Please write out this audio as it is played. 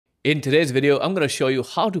In today's video, I'm going to show you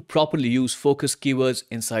how to properly use focus keywords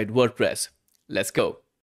inside WordPress. Let's go.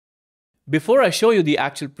 Before I show you the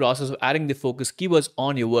actual process of adding the focus keywords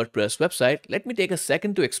on your WordPress website, let me take a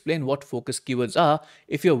second to explain what focus keywords are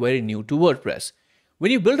if you're very new to WordPress.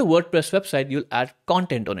 When you build a WordPress website, you'll add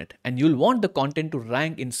content on it and you'll want the content to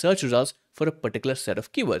rank in search results for a particular set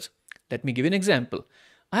of keywords. Let me give you an example.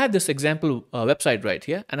 I have this example website right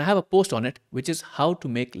here and I have a post on it which is how to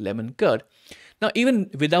make lemon curd. Now, even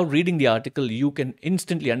without reading the article, you can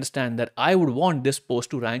instantly understand that I would want this post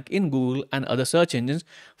to rank in Google and other search engines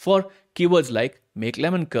for keywords like make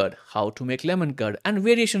lemon curd, how to make lemon curd, and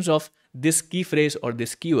variations of this key phrase or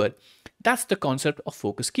this keyword. That's the concept of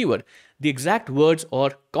focus keyword. The exact words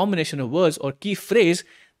or combination of words or key phrase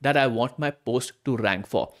that I want my post to rank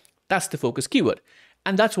for. That's the focus keyword.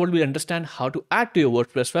 And that's what we understand how to add to your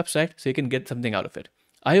WordPress website so you can get something out of it.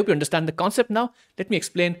 I hope you understand the concept now. Let me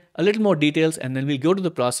explain a little more details and then we'll go to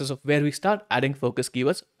the process of where we start adding focus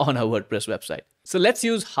keywords on our WordPress website. So let's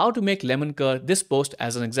use how to make lemon curd, this post,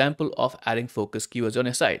 as an example of adding focus keywords on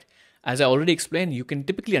your site. As I already explained, you can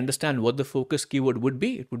typically understand what the focus keyword would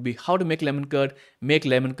be. It would be how to make lemon curd,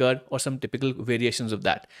 or some typical variations of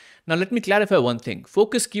that. Now, let me clarify one thing.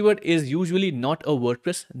 Focus keyword is usually not a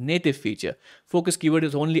WordPress native feature. Focus keyword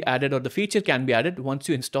is only added, or the feature can be added once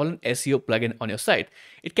you install an SEO plugin on your site.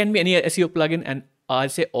 It can be any SEO plugin, and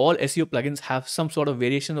I'd say all SEO plugins have some sort of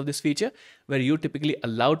variation of this feature where you're typically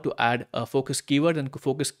allowed to add a focus keyword and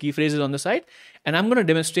focus key phrases on the site. And I'm going to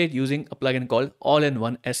demonstrate using a plugin called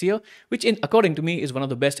All-in-One SEO, which according to me is one of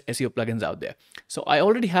the best SEO plugins out there. So I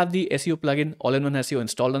already have the SEO plugin All-in-One SEO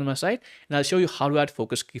installed on my site, and I'll show you how to add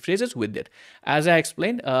focus key phrases with it. As I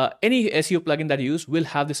explained, any SEO plugin that you use will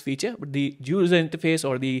have this feature, but the user interface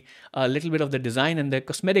or the little bit of the design and the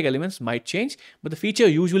cosmetic elements might change, but the feature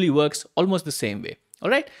usually works almost the same way. All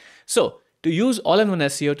right. So to use All-in-One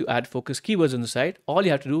SEO to add focus keywords on the site, all you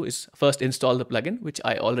have to do is first install the plugin, which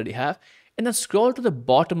I already have, and then scroll to the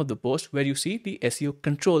bottom of the post where you see the SEO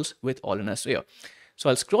controls with All-in-One SEO. So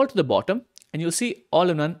I'll scroll to the bottom and you'll see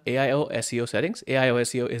All-in-One AIO SEO settings. AIO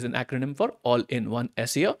SEO is an acronym for All-in-One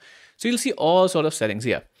SEO. So you'll see all sort of settings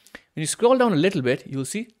here. When you scroll down a little bit, you'll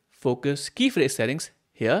see focus key phrase settings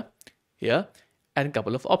here, and a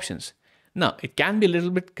couple of options. Now, it can be a little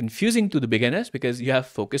bit confusing to the beginners because you have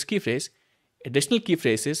focus key phrase, additional key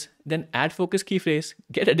phrases, then add focus key phrase,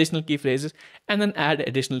 get additional key phrases, and then add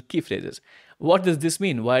additional key phrases. What does this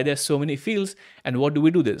mean? Why are there so many fields and what do we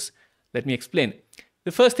do this? Let me explain.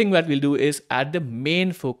 The first thing that we'll do is add the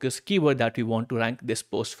main focus keyword that we want to rank this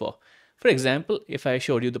post for. For example, if I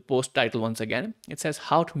showed you the post title once again, it says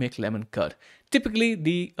how to make lemon curd. Typically,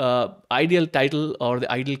 the ideal title or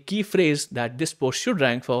the ideal key phrase that this post should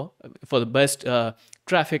rank for the best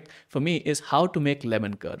traffic for me is how to make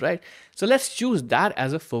lemon curd, right? So let's choose that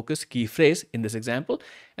as a focus key phrase in this example.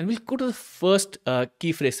 And we'll go to the first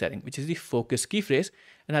key phrase setting, which is the focus key phrase.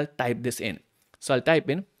 And I'll type this in. So I'll type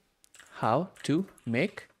in how to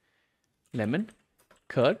make lemon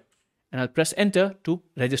curd. And I'll press enter to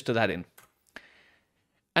register that in.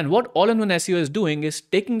 And what All-in-One SEO is doing is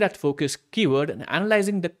taking that focus keyword and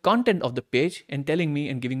analyzing the content of the page and telling me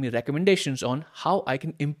and giving me recommendations on how I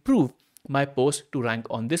can improve my post to rank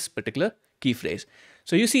on this particular key phrase.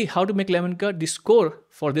 So you see how to make lemon curd, the score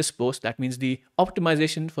for this post, that means the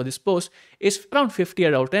optimization for this post is around 50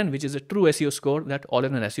 out of 10, which is a true SEO score that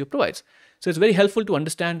All-in-One SEO provides. So it's very helpful to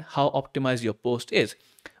understand how optimized your post is.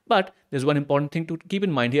 But there's one important thing to keep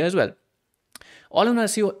in mind here as well. All-in-One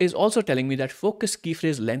SEO is also telling me that focus key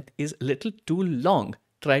phrase length is a little too long.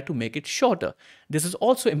 Try to make it shorter. This is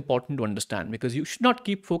also important to understand because you should not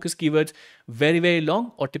keep focus keywords very, very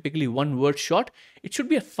long or typically one word short. It should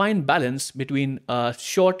be a fine balance between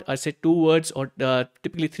short, I say 2 words or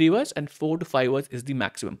typically 3 words, and 4 to 5 words is the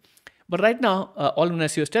maximum. But right now, All-in-One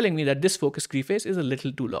SEO is telling me that this focus key phrase is a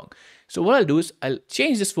little too long. So what I'll do is I'll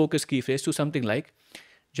change this focus key phrase to something like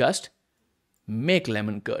just make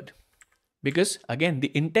lemon curd. Because again,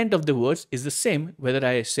 the intent of the words is the same, whether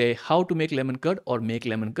I say how to make lemon curd or make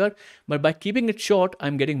lemon curd. But by keeping it short,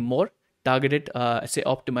 I'm getting more targeted, say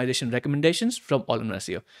optimization recommendations from All-in-One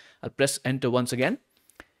SEO. I'll press enter once again.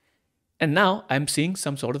 And now I'm seeing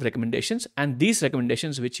some sort of recommendations. And these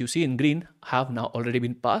recommendations, which you see in green, have now already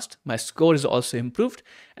been passed. My score is also improved.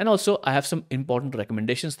 And also I have some important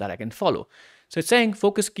recommendations that I can follow. So it's saying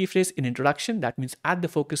focus key phrase in introduction. That means add the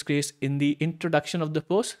focus phrase in the introduction of the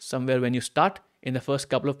post, somewhere when you start in the first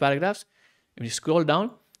couple of paragraphs. When you scroll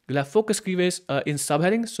down, you'll have focus key phrase in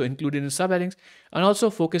subheadings, so included in subheadings, and also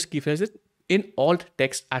focus key phrases in alt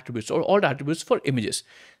text attributes or alt attributes for images.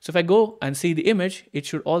 So if I go and see the image, it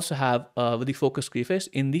should also have the focus keyphrase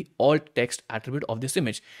in the alt text attribute of this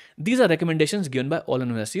image. These are recommendations given by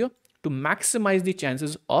all-in-one SEO to maximize the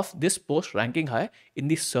chances of this post ranking high in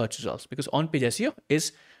the search results, because on-page SEO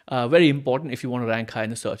is very important if you want to rank high in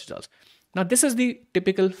the search results. Now, this is the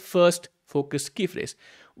typical first focus key phrase.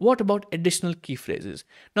 What about additional key phrases?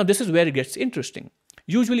 Now, this is where it gets interesting.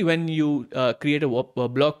 Usually when you create a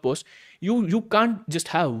blog post, you can't just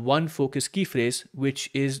have one focus key phrase which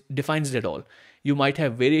defines it all. You might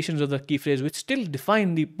have variations of the key phrase which still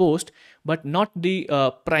define the post, but not the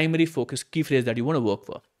primary focus key phrase that you want to work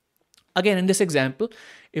for. Again, in this example,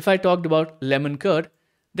 if I talked about lemon curd,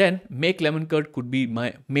 then make lemon curd could be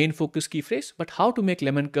my main focus key phrase. But how to make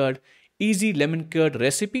lemon curd easy lemon curd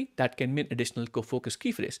recipe, that can be an additional focus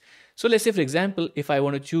key phrase. So let's say, for example, if I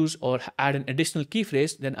want to choose or add an additional key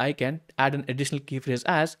phrase, then I can add an additional key phrase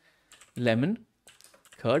as lemon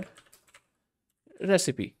curd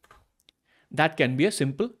recipe. That can be a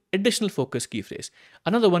simple additional focus key phrase.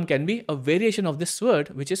 Another one can be a variation of this word,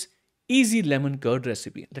 which is easy lemon curd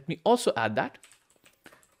recipe. Let me also add that.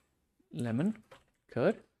 Lemon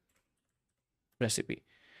curd recipe.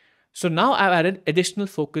 So now I've added additional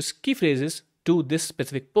focus key phrases to this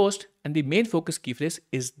specific post, and the main focus key phrase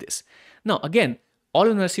is this. Now again,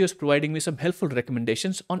 all-in-one SEO is providing me some helpful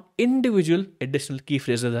recommendations on individual additional key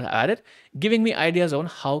phrases that I added, giving me ideas on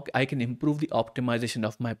how I can improve the optimization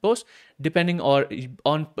of my post depending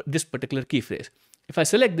on this particular key phrase. If I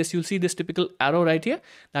select this, you'll see this typical arrow right here.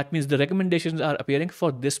 That means the recommendations are appearing for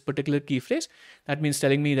this particular key phrase. That means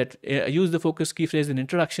telling me that use the focus key phrase in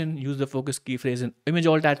introduction, use the focus key phrase in image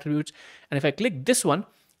alt attributes. And if I click this one,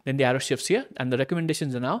 then the arrow shifts here and the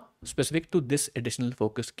recommendations are now specific to this additional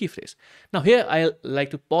focus key phrase. Now here, I'll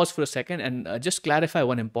like to pause for a second and just clarify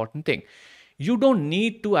one important thing. You don't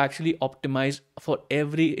need to actually optimize for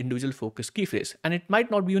every individual focus key phrase, and it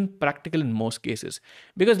might not be even practical in most cases.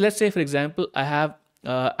 Because let's say, for example, I have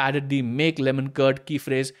added the make lemon curd key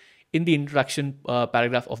phrase in the introduction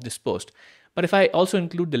paragraph of this post. But if I also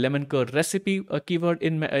include the lemon curd recipe keyword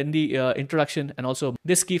in the introduction, and also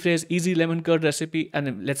this key phrase easy lemon curd recipe,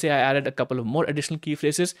 and let's say I added a couple of more additional key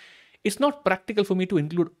phrases, it's not practical for me to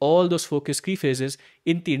include all those focus key phrases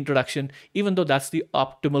in the introduction, even though that's the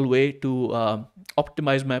optimal way to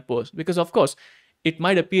optimize my post. Because of course, it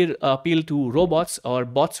might appeal to robots or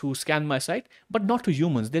bots who scan my site, but not to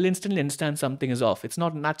humans. They'll instantly understand something is off. It's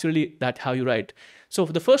not naturally that how you write. So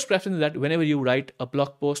the first preference is that whenever you write a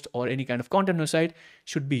blog post or any kind of content on your site,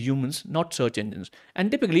 should be humans, not search engines. And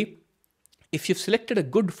typically, if you've selected a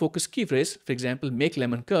good focus key phrase, for example, make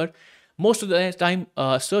lemon curd, most of the time,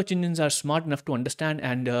 search engines are smart enough to understand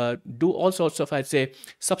and do all sorts of, I'd say,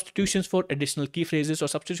 substitutions for additional key phrases or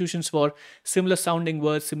substitutions for similar sounding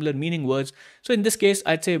words, similar meaning words. So in this case,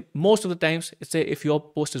 I'd say most of the times, say if your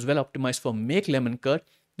post is well optimized for make lemon curd,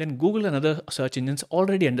 then Google and other search engines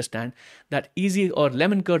already understand that easy or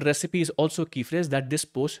lemon curd recipe is also a key phrase that this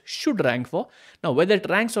post should rank for. Now, whether it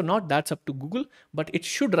ranks or not, that's up to Google, but it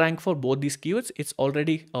should rank for both these keywords. It's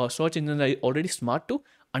already, search engines are already smart to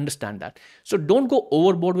understand that. So don't go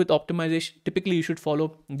overboard with optimization. Typically, you should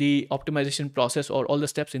follow the optimization process or all the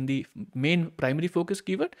steps in the main primary focus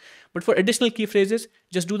keyword. But for additional key phrases,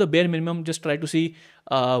 just do the bare minimum. Just try to see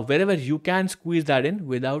wherever you can squeeze that in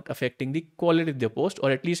without affecting the quality of the post,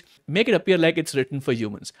 or at least make it appear like it's written for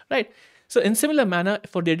humans, right? So in similar manner,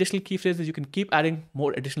 for the additional key phrases, you can keep adding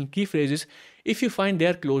more additional key phrases if you find they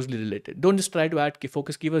are closely related. Don't just try to add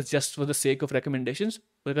focus keywords just for the sake of recommendations,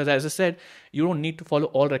 because as I said, you don't need to follow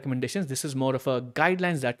all recommendations. This is more of a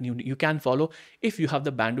guidelines that you can follow if you have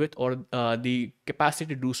the bandwidth or the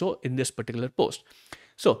capacity to do so in this particular post.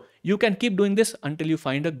 So you can keep doing this until you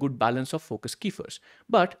find a good balance of focus keywords.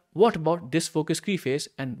 But what about this focus key phrase,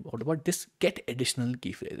 and what about this get additional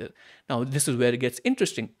key phrases? Now this is where it gets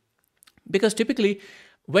interesting. Because typically,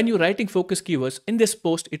 when you're writing focus keywords in this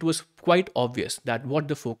post, it was quite obvious that what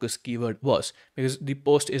the focus keyword was, because the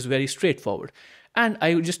post is very straightforward. And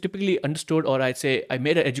I just typically understood, or I'd say I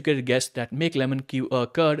made an educated guess that make lemon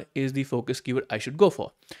curd is the focus keyword I should go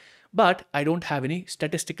for. But I don't have any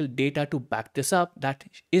statistical data to back this up. That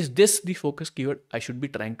is this the focus keyword I should be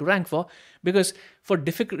trying to rank for? Because for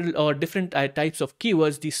difficult or different types of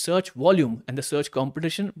keywords, the search volume and the search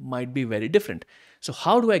competition might be very different. So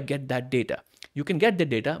how do I get that data? you can get the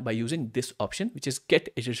data by using this option, which is get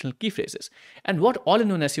additional key phrases. And what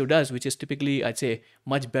all-in-one SEO does, which is typically, I'd say,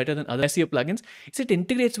 much better than other SEO plugins, is it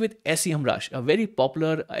integrates with SEMrush, a very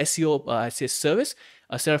popular SEO, I'd say, service,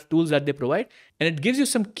 a set of tools that they provide. And it gives you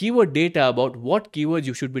some keyword data about what keywords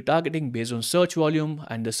you should be targeting based on search volume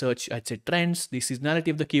and the search, I'd say, trends, the seasonality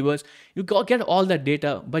of the keywords. You get all that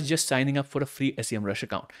data by just signing up for a free SEMrush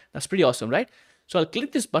account. That's pretty awesome, right? So I'll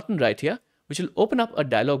click this button right here, which will open up a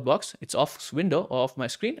dialog box. It's off window or off my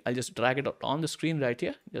screen. I'll just drag it on the screen right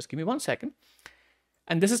here. Just give me 1 second.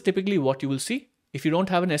 And this is typically what you will see. If you don't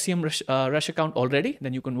have an SEMrush account already,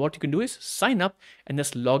 then what you can do is sign up and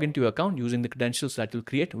just log into your account using the credentials that you'll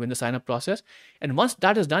create when the sign up process. And once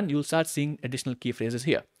that is done, you'll start seeing additional key phrases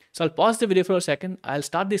here. So I'll pause the video for a second. I'll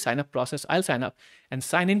start the sign up process. I'll sign up and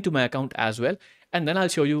sign into my account as well. And then I'll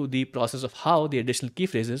show you the process of how the additional key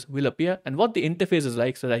phrases will appear and what the interface is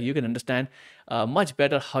like so that you can understand much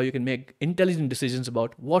better how you can make intelligent decisions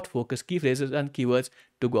about what focus key phrases and keywords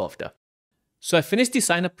to go after. So I finished the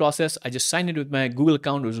sign up process. I just signed in with my Google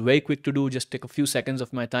account. It was very quick to do, just take a few seconds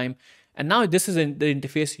of my time. And now this is the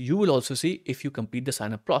interface you will also see if you complete the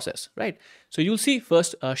sign up process, right? So you'll see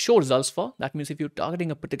first show results for. That means if you're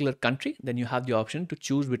targeting a particular country, then you have the option to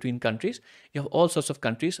choose between countries. You have all sorts of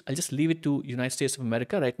countries. I'll just leave it to United States of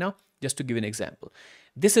America right now, just to give an example.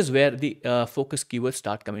 This is where the focus keywords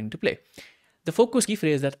start coming into play. The focus key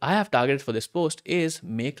phrase that I have targeted for this post is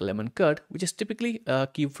make lemon curd, which is typically a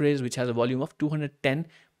key phrase which has a volume of 210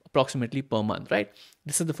 approximately per month, right?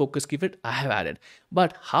 This is the focus keyword I have added.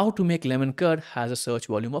 But how to make lemon curd has a search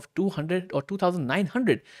volume of 200 or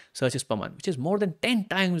 2,900 searches per month, which is more than 10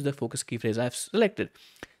 times the focus key phrase I've selected.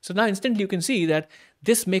 So now instantly you can see that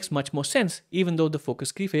this makes much more sense, even though the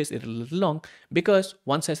focus key phrase is a little long, because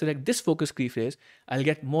once I select this focus key phrase, I'll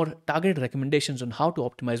get more targeted recommendations on how to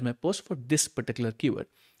optimize my post for this particular keyword.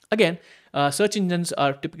 Again, search engines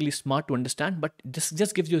are typically smart to understand, but this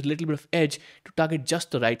just gives you a little bit of edge to target just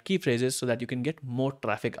the right key phrases so that you can get more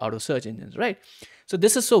traffic out of search engines, right? So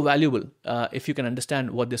this is so valuable if you can understand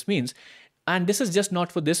what this means. And this is just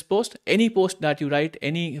not for this post. Any post that you write,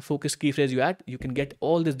 any focus key phrase you add, you can get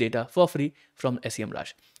all this data for free from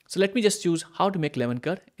SEMrush. So let me just choose how to make lemon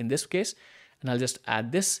curd in this case, and I'll just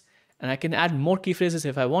add this. And I can add more key phrases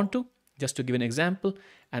if I want to, just to give an example,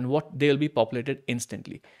 and what they'll be populated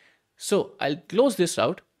instantly. So I'll close this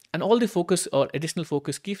out, and all the focus or additional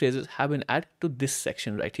focus key phrases have been added to this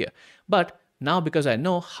section right here. But now, because I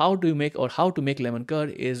know how to make lemon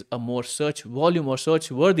curd is a more search volume or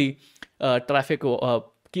search worthy traffic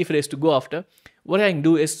or key phrase to go after, what I can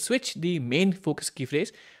do is switch the main focus key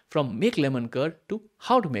phrase from make lemon curd to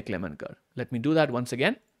how to make lemon curd. Let me do that once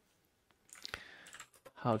again.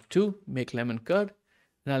 How to make lemon curd.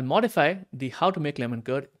 And I'll modify the how to make lemon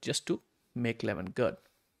curd just to make lemon curd.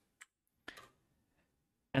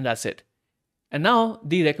 And that's it. And now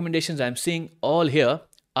the recommendations I'm seeing all here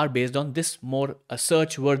are based on this more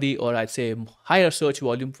search worthy, or I'd say higher search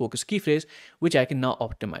volume focus key phrase, which I can now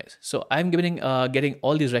optimize. So I'm getting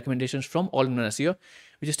all these recommendations from all-in-one SEO,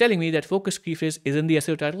 which is telling me that focus key phrase is in the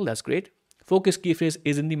SEO title. That's great. Focus key phrase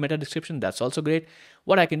is in the meta description. That's also great.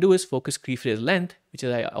 What I can do is focus key phrase length, which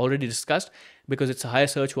I already discussed, because it's a higher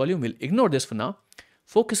search volume. We'll ignore this for now.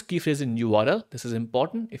 Focus key phrase in URL. This is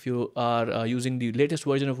important. If you are using the latest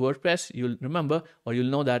version of WordPress, you'll remember, or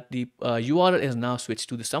you'll know that the URL is now switched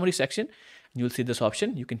to the summary section. You'll see this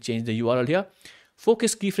option. You can change the URL here.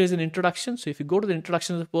 Focus key phrase in introduction. So if you go to the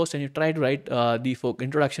introduction of the post and you try to write the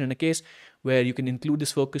introduction in a case where you can include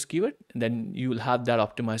this focus keyword, then you will have that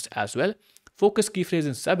optimized as well. Focus key phrase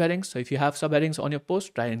in subheadings. So if you have subheadings on your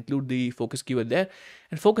post, try and include the focus keyword there.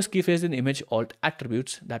 And focus key phrase in image alt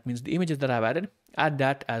attributes. That means the images that I've added, add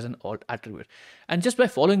that as an alt attribute. And just by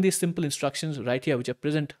following these simple instructions right here, which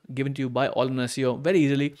are given to you by all-in-one SEO very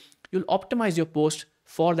easily, you'll optimize your post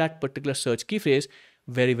for that particular search key phrase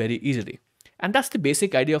very, very easily. And that's the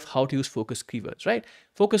basic idea of how to use focus keywords, right?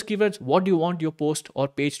 Focus keywords, what do you want your post or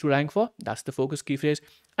page to rank for? That's the focus key phrase.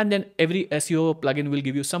 And then every SEO plugin will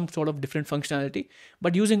give you some sort of different functionality.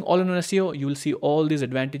 But using all-in-one SEO, you will see all these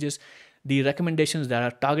advantages, the recommendations that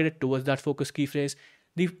are targeted towards that focus key phrase,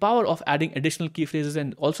 the power of adding additional key phrases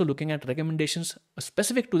and also looking at recommendations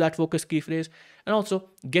specific to that focus key phrase, and also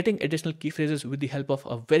getting additional key phrases with the help of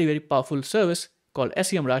a very, very powerful service called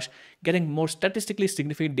SEMrush, getting more statistically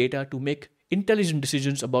significant data to make intelligent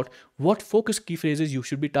decisions about what focus key phrases you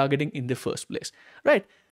should be targeting in the first place, right?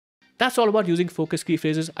 That's all about using focus key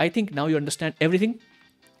phrases. I think now you understand everything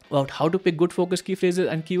about how to pick good focus key phrases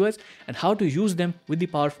and keywords and how to use them with the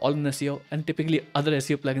power of all-in-one SEO and typically other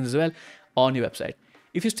SEO plugins as well on your website.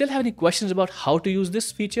 If you still have any questions about how to use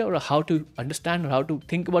this feature or how to understand or how to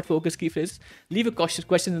think about focus key phrases, leave your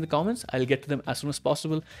questions in the comments. I'll get to them as soon as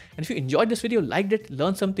possible. And if you enjoyed this video, liked it,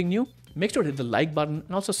 learned something new, make sure to hit the like button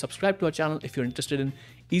and also subscribe to our channel if you're interested in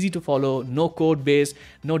easy to follow, no code based,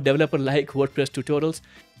 no developer like WordPress tutorials.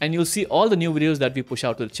 And you'll see all the new videos that we push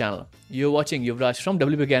out to the channel. You're watching Yuvraj from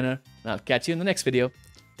WBeginner, and I'll catch you in the next video.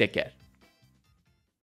 Take care.